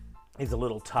is a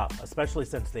little tough, especially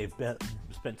since they've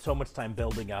spent so much time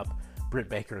building up Britt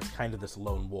Baker as kind of this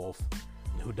lone wolf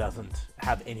who doesn't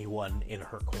have anyone in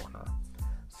her corner.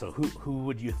 So who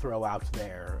would you throw out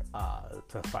there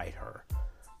to fight her?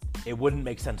 It wouldn't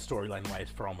make sense storyline-wise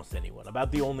for almost anyone.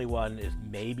 About the only one is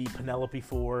maybe Penelope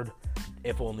Ford,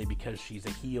 if only because she's a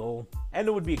heel. And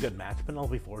it would be a good match.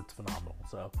 Penelope Ford's phenomenal,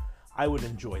 so I would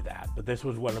enjoy that. But this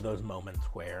was one of those moments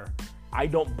where I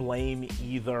don't blame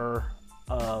either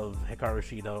of Hikaru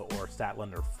Shida or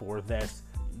Statlander for this,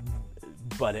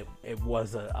 but it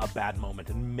was a bad moment,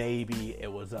 and maybe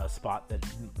it was a spot that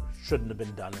shouldn't have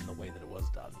been done in the way that it was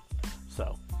done.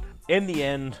 So, in the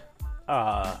end,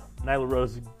 Nyla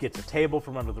Rose gets a table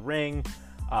from under the ring,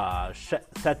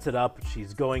 sets it up.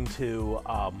 She's going to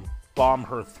bomb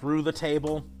her through the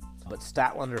table, but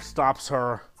Statlander stops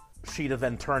her. Shida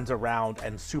then turns around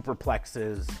and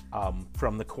superplexes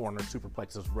from the corner,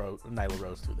 superplexes Nyla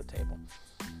Rose through the table.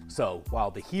 So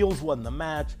while the heels won the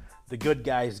match, the good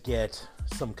guys get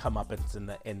some comeuppance in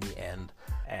the end,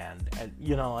 and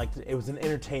you know, like, it was an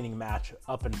entertaining match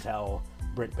up until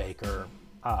Britt Baker.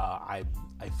 I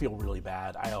feel really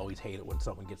bad. I always hate it when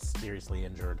someone gets seriously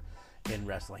injured in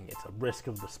wrestling. It's a risk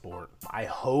of the sport. I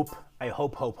hope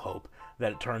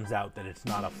that it turns out that it's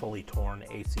not a fully torn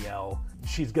ACL.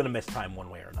 She's gonna miss time one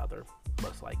way or another,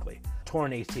 most likely.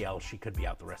 Torn ACL, she could be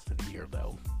out the rest of the year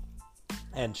though.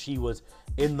 And she was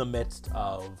in the midst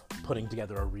of putting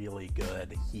together a really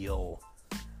good heel,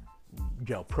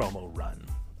 you know, promo run.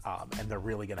 And they're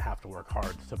really gonna have to work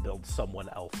hard to build someone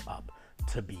else up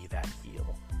to be that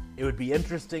heel. It would be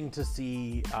interesting to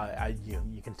see,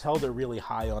 you can tell they're really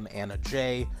high on Anna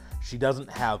Jay. She doesn't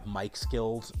have mic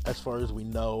skills as far as we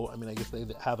know. I mean, I guess they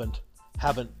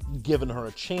haven't given her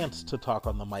a chance to talk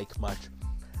on the mic much,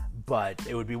 but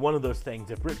it would be one of those things.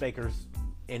 If Britt Baker's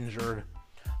injured,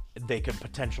 they could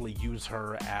potentially use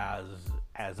her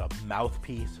as a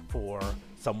mouthpiece for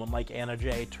someone like Anna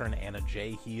Jay, turn Anna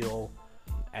Jay heel,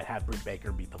 and have Britt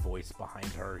Baker be the voice behind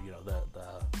her, you know,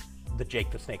 the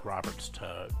Jake the Snake Roberts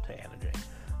to Anna Jay.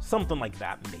 Something like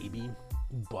that, maybe,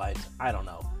 but I don't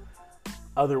know.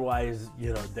 Otherwise,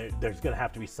 you know, there's going to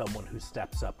have to be someone who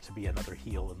steps up to be another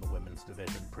heel in the women's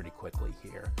division pretty quickly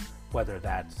here. Whether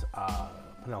that's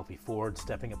Penelope Ford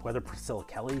stepping up, whether Priscilla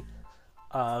Kelly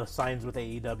signs with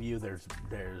AEW.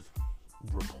 There's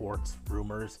reports,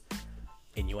 rumors,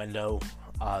 innuendo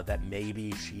that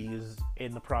maybe she's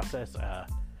in the process.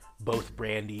 Both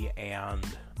Brandy and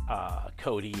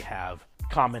Cody have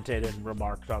commented and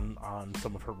remarked on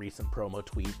some of her recent promo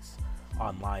tweets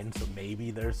online, so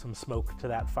maybe there's some smoke to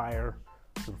that fire,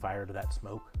 some fire to that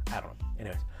smoke. I don't know.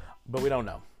 Anyways, but we don't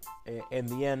know. In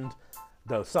the end,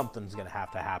 though, something's going to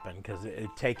have to happen, because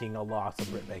taking a loss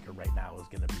of Britt Baker right now is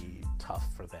going to be tough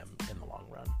for them in the long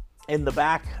run. In the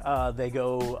back, they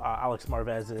go, Alex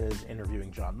Marvez is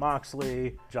interviewing Jon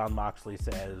Moxley. Jon Moxley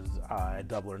says, at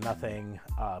Double or Nothing,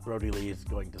 Brody Lee is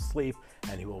going to sleep,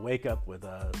 and he will wake up with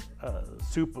a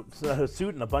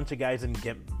suit and a bunch of guys in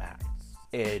gimp mats.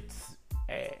 It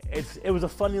was a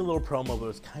funny little promo, but it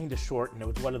was kind of short, and it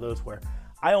was one of those where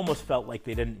I almost felt like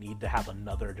they didn't need to have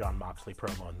another Jon Moxley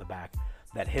promo in the back.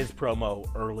 That his promo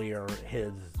earlier,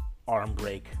 his arm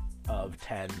break of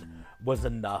 10, was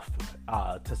enough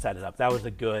to set it up. That was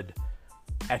a good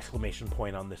exclamation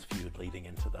point on this feud leading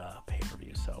into the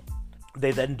pay-per-view. So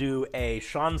they then do a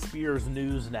Sean Spears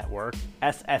News Network,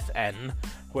 SSN,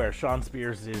 where Sean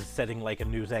Spears is sitting like a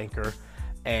news anchor,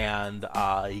 and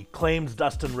he claims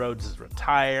Dustin Rhodes is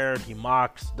retired. He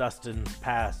mocks Dustin's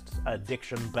past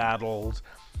addiction battles.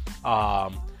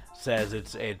 Says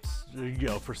it's you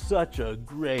know, for such a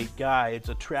great guy, it's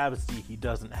a travesty he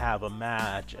doesn't have a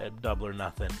match at Double or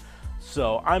Nothing.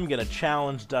 So I'm gonna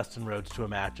challenge Dustin Rhodes to a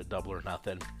match at Double or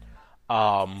Nothing.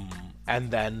 And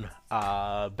then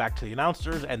back to the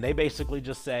announcers, and they basically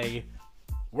just say,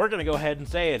 we're gonna go ahead and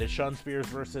say it. It's Sean Spears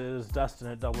versus Dustin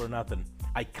at Double or Nothing.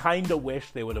 I kind of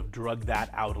wish they would have drugged that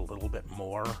out a little bit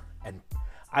more, and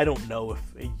I don't know if,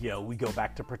 you know, we go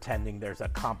back to pretending there's a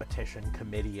competition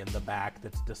committee in the back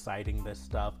that's deciding this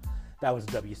stuff. That was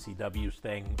WCW's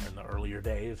thing in the earlier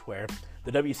days, where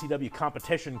the WCW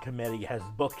competition committee has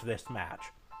booked this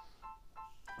match.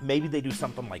 Maybe they do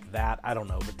something like that. I don't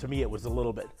know, but to me it was a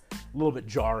little bit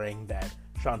jarring that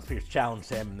Sean Spears challenged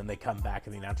him, and then they come back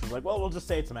and the announcer's like, well, we'll just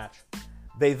say it's a match.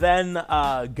 They then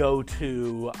go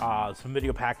to some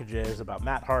video packages about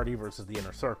Matt Hardy versus the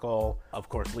Inner Circle, of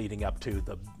course leading up to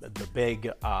the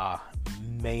big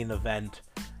main event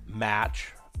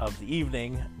match of the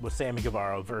evening with Sammy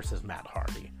Guevara versus Matt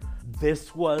Hardy.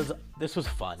 This was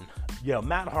fun. You know,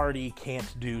 Matt Hardy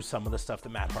can't do some of the stuff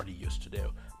that Matt Hardy used to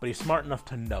do, but he's smart enough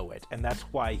to know it, and that's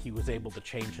why he was able to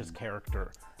change his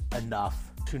character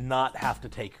enough to not have to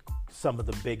take some of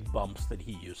the big bumps that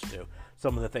he used to,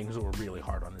 some of the things that were really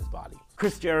hard on his body.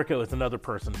 Chris Jericho is another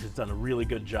person who's done a really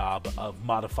good job of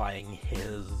modifying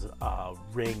his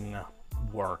ring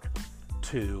work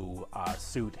to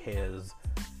suit his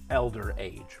elder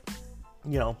age.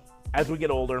 You know, as we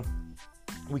get older,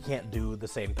 we can't do the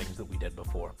same things that we did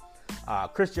before.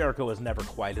 Chris Jericho was never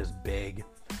quite as big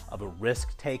of a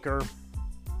risk taker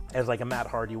as like a Matt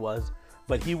Hardy was,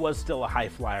 but he was still a high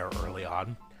flyer early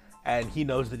on, and he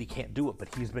knows that he can't do it,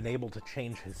 but he's been able to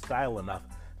change his style enough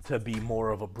to be more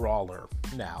of a brawler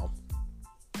now,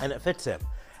 and it fits him.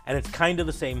 And it's kind of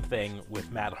the same thing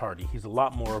with Matt Hardy. He's a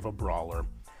lot more of a brawler.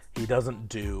 He doesn't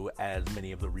do as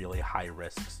many of the really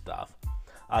high-risk stuff.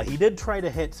 He did try to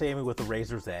hit Sammy with a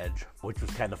razor's edge, which was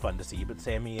kind of fun to see, but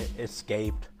Sammy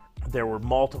escaped. There were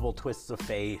multiple twists of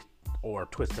fate or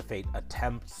twist of fate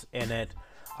attempts in it.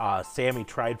 Sammy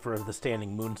tried for the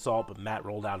standing moonsault, but Matt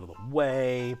rolled out of the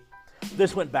way.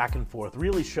 This went back and forth,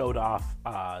 really showed off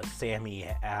Sami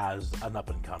as an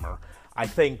up-and-comer. I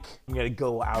think I'm going to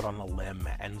go out on a limb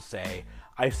and say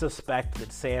I suspect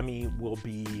that Sami will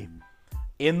be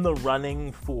in the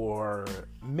running for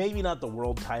maybe not the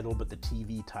world title, but the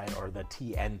TV title, or the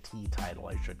TNT title,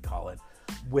 I should call it,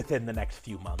 within the next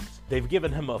few months. They've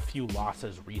given him a few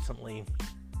losses recently,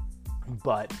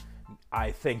 but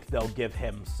I think they'll give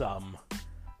him some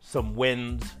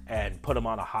wins and put him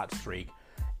on a hot streak.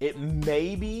 It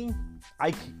may be,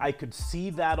 I could see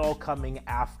that all coming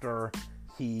after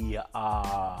he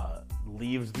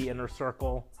leaves the Inner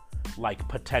Circle. Like,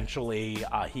 potentially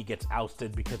he gets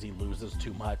ousted because he loses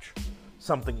too much.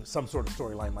 Some sort of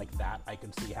storyline like that I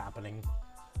can see happening.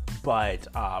 But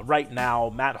right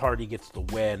now, Matt Hardy gets the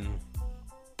win.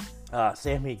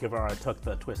 Sammy Guevara took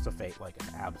the twist of fate like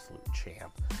an absolute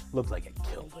champ. Looked like it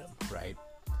killed him, right?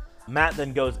 Matt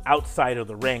then goes outside of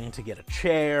the ring to get a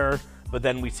chair, but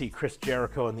then we see Chris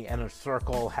Jericho and the Inner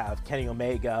Circle have Kenny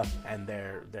Omega, and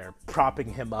they're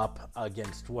propping him up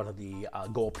against one of the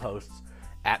goalposts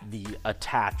at the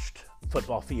attached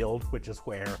football field, which is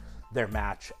where their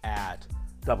match at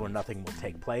Double or Nothing will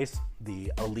take place.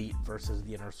 The Elite versus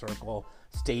the Inner Circle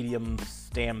Stadium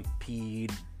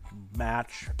Stampede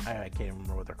match. I can't even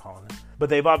remember what they're calling it. But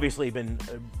they've obviously been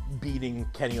beating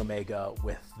Kenny Omega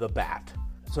with the bat.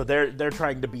 So they're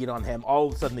trying to beat on him. All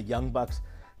of a sudden the Young Bucks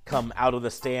come out of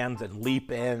the stands and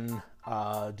leap in,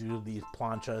 do these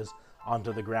planchas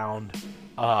onto the ground.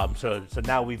 So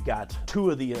now we've got two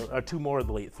more of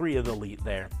the Elite, three of the Elite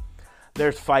there.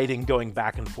 There's fighting going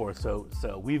back and forth. So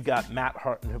we've got Matt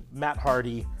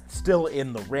Hardy still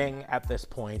in the ring at this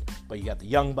point, but you got the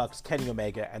Young Bucks, Kenny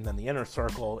Omega, and then the Inner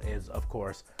Circle is, of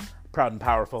course, Proud and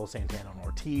Powerful, Santana and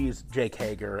Ortiz, Jake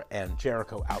Hager, and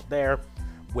Jericho out there,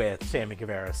 with Sammy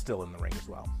Guevara still in the ring as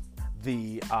well.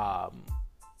 The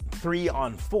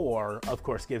 3-on-4, of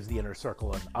course, gives the Inner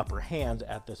Circle an upper hand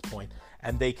at this point,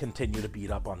 and they continue to beat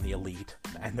up on the Elite.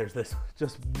 And there's this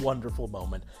just wonderful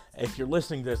moment. If you're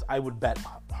listening to this, I would bet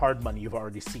hard money you've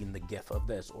already seen the GIF of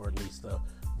this, or at least the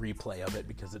replay of it,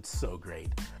 because it's so great.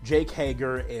 Jake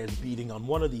Hager is beating on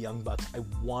one of the Young Bucks. I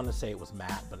want to say it was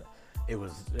Matt, but it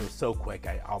was so quick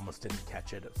I almost didn't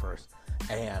catch it at first.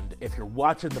 And if you're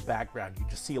watching the background, you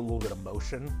just see a little bit of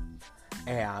motion.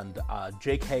 And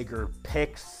Jake Hager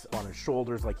picks on his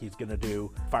shoulders like he's going to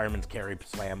do fireman's carry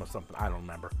slam or something. I don't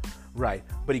remember. Right.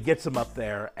 But he gets him up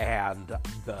there, and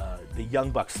the Young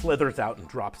Buck slithers out and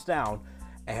drops down.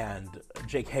 And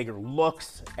Jake Hager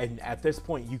looks, and at this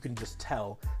point you can just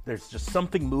tell there's just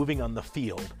something moving on the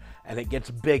field, and it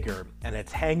gets bigger, and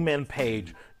it's Hangman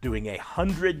Page doing a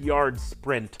 100-yard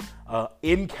sprint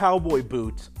in cowboy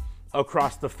boots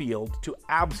across the field to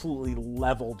absolutely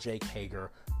level Jake Hager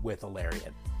with a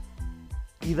lariat.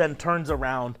 He then turns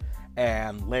around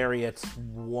and lariats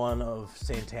one of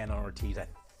Santana Ortiz. I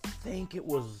think it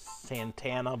was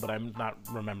Santana, but I'm not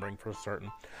remembering for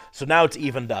certain. So now it's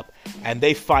evened up, and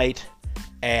they fight,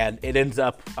 and it ends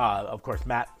up, of course,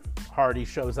 Matt Hardy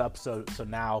shows up, so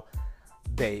now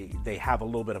they have a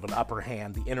little bit of an upper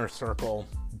hand. The Inner Circle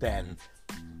then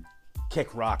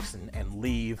kick rocks and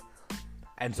leave.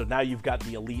 And so now you've got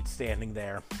the Elite standing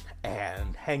there,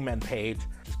 and Hangman Page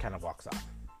just kind of walks off.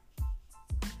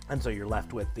 And so you're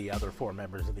left with the other four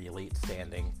members of the Elite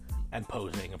standing and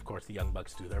posing. Of course, the Young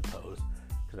Bucks do their pose,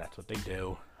 because that's what they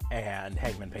do. And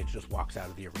Hangman Page just walks out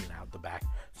of the arena out the back.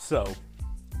 So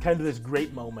kind of this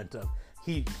great moment of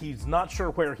he's not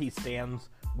sure where he stands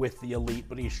with the Elite,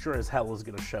 but he sure as hell is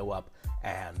going to show up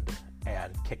and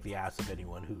kick the ass of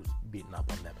anyone who's beaten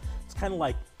up on them. It's kind of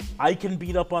like, I can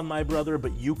beat up on my brother,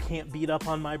 but you can't beat up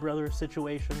on my brother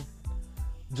situation.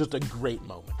 Just a great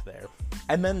moment there.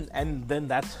 And then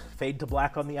that's fade to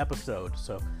black on the episode.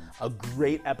 So a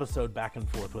great episode back and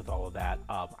forth with all of that.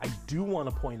 I do want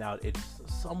to point out,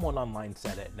 someone online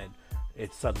said it, and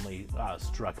it suddenly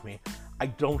struck me. I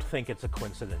don't think it's a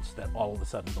coincidence that all of a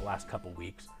sudden the last couple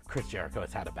weeks, Chris Jericho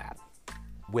has had a bat.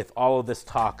 With all of this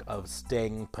talk of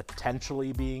Sting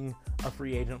potentially being a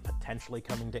free agent, potentially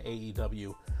coming to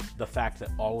AEW, the fact that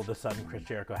all of a sudden Chris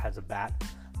Jericho has a bat,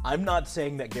 I'm not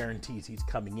saying that guarantees he's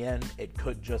coming in. It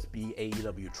could just be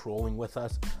AEW trolling with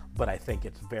us, but I think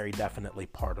it's very definitely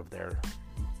part of their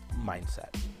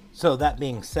mindset. So that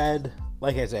being said,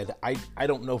 like I said, I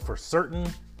don't know for certain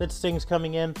that Sting's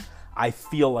coming in. I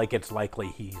feel like it's likely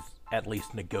he's at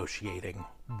least negotiating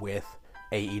with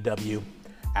AEW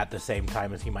at the same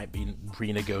time as he might be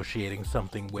renegotiating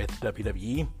something with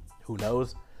WWE. Who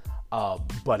knows?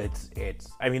 But it's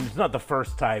not the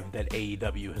first time that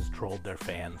AEW has trolled their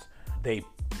fans. They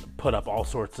put up all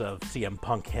sorts of CM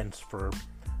Punk hints for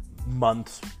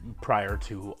months prior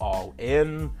to All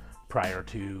In, prior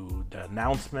to the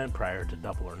announcement, prior to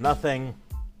Double or Nothing.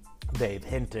 They've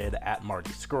hinted at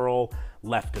Marty Scurll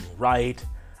left and right,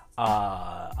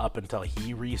 up until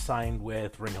he re-signed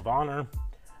with Ring of Honor.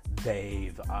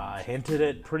 They've hinted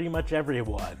at pretty much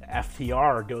everyone.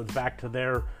 FTR goes back to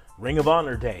their Ring of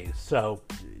Honor days. So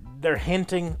they're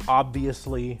hinting,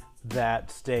 obviously, that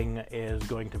Sting is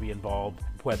going to be involved.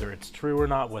 Whether it's true or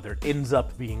not, whether it ends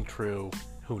up being true,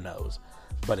 who knows.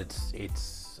 But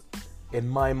it's in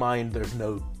my mind, there's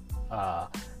no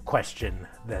question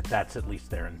that that's at least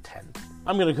their intent.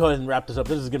 I'm going to go ahead and wrap this up.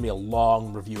 This is going to be a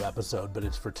long review episode, but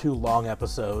it's for 2 long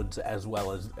episodes as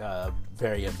well as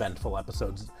very eventful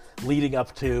episodes leading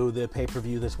up to the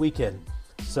pay-per-view this weekend.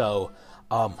 So,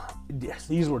 yes,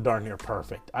 these were darn near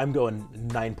perfect. I'm going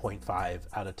 9.5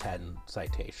 out of 10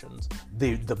 citations.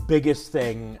 The biggest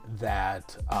thing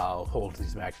that holds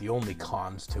these back, the only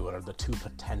cons to it, are the 2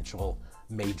 potential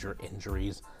major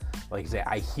injuries. Like I say,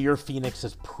 I hear Phoenix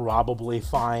is probably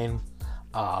fine,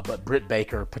 but Britt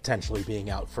Baker potentially being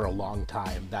out for a long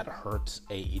time, that hurts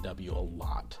AEW a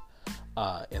lot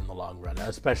in the long run,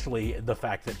 especially the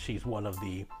fact that she's one of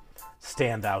the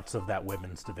standouts of that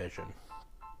women's division.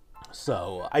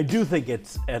 So I do think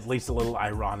it's at least a little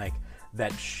ironic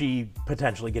that she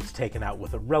potentially gets taken out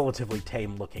with a relatively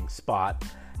tame-looking spot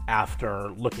after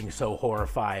looking so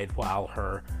horrified while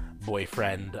her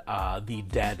boyfriend, the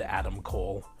dead Adam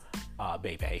Cole,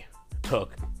 Bebe,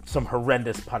 took some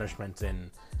horrendous punishments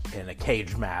in a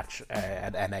cage match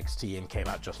at NXT and came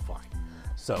out just fine.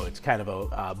 So it's kind of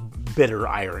a bitter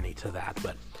irony to that.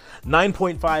 But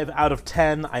 9.5 out of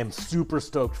 10. I am super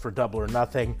stoked for Double or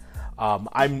Nothing.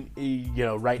 I'm,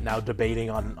 right now debating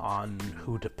on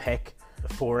who to pick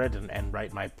for it and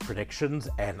write my predictions.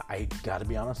 And I gotta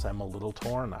be honest, I'm a little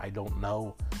torn. I don't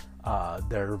know.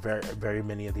 There are very, very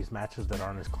many of these matches that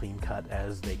aren't as clean cut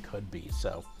as they could be.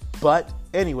 So, but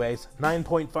anyways,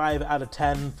 9.5 out of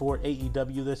 10 for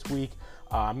AEW this week.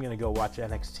 I'm going to go watch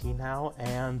NXT now,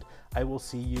 and I will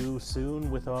see you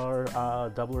soon with our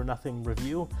Double or Nothing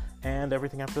review and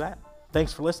everything after that.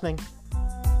 Thanks for listening.